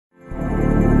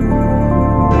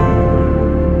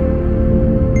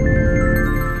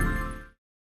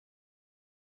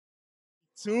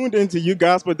tuned into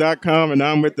uGospel.com, and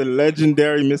I'm with the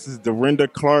legendary Mrs. Dorinda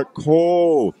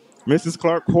Clark-Cole. Mrs.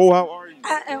 Clark-Cole, how are you?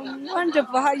 I am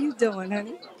wonderful. How you doing,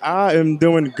 honey? I am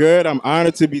doing good. I'm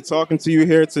honored to be talking to you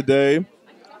here today.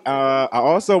 I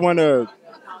also want to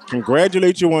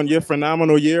congratulate you on your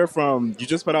phenomenal year. From you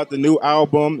just put out the new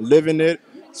album, "Living It,"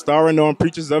 starring on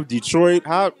Preachers of Detroit.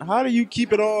 How do you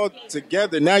keep it all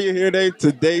together? Now you're here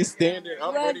today, standing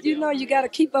up, Well, ready to go. you got to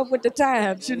keep up with the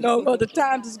times, or the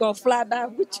times is going to fly by,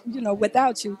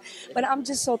 without you. But I'm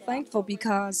just so thankful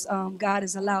because God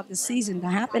has allowed this season to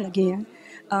happen again.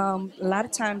 A lot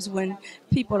of times when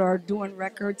people are doing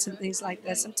records and things like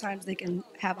that, sometimes they can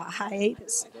have a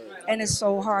hiatus. And it's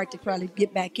so hard to probably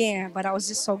get back in. But I was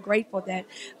just so grateful that,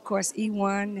 of course,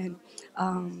 E1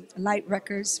 and Light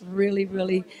Records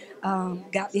really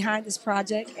got behind this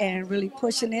project and really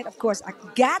pushing it. Of course, I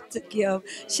got to give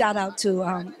shout out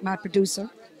to my producer,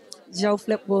 Joe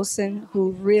Flip Wilson,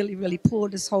 who really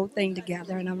pulled this whole thing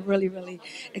together, and I'm really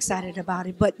excited about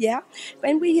it. But yeah,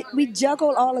 and we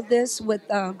juggle all of this with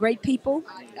great people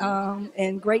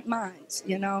and great minds,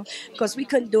 because we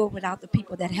couldn't do it without the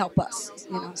people that help us.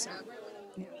 So,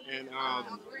 yeah. And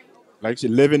like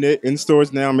you're living it in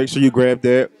stores now. Make sure you grab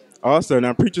that. Also,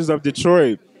 now Preachers of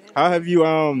Detroit. How have you?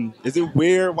 Is it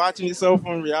weird watching yourself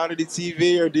on reality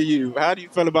TV, or do you? How do you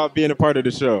feel about being a part of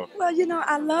the show? Well,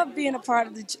 I love being a part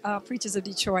of the Preachers of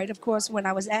Detroit. Of course, when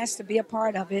I was asked to be a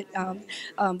part of it,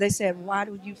 they said, "Why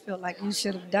do you feel like you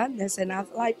should have done this?" And I was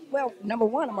like, "Well, number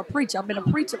one, I'm a preacher. I've been a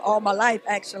preacher all my life,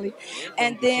 actually."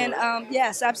 And then,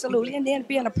 yes, absolutely. And then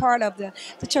being a part of the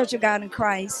Church of God in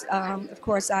Christ. Of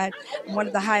course, I'm one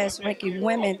of the highest-ranking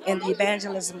women in the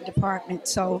evangelism department.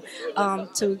 So,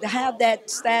 to have that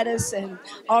status and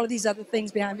all of these other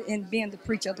things behind and being the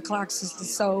preacher of the Clark sisters,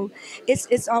 so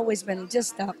it's always been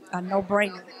just a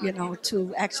no-brainer,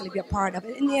 to actually be a part of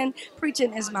it. And then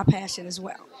preaching is my passion as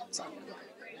well. So,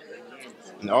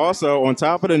 And also, on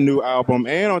top of the new album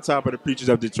and on top of the Preachers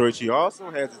of Detroit, she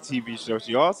also has a TV show.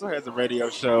 She also has a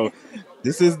radio show.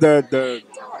 This is doing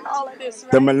all of this,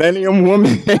 the right? Millennium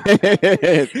Woman.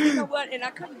 You know what? And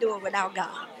I couldn't do it without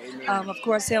God. Of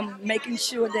course, Him making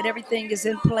sure that everything is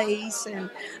in place. And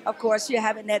of course, you're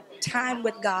having that time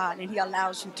with God, and He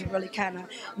allows you to really kind of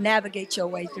navigate your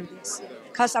way through this.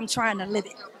 Because I'm trying to live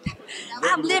it.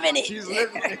 I'm living She's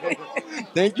it. living it.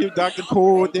 Thank you, Dr.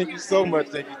 Cool. Thank you so much.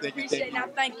 Thank you, thank you, Appreciate thank it. And I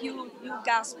you. thank you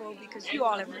Gospel, because you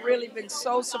all have really been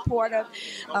so supportive,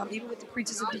 even with the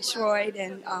Preachers of Detroit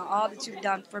and all that you've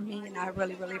done for me. And I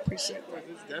really appreciate it.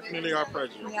 It's definitely our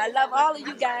pleasure. I love all of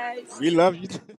you guys. We love you.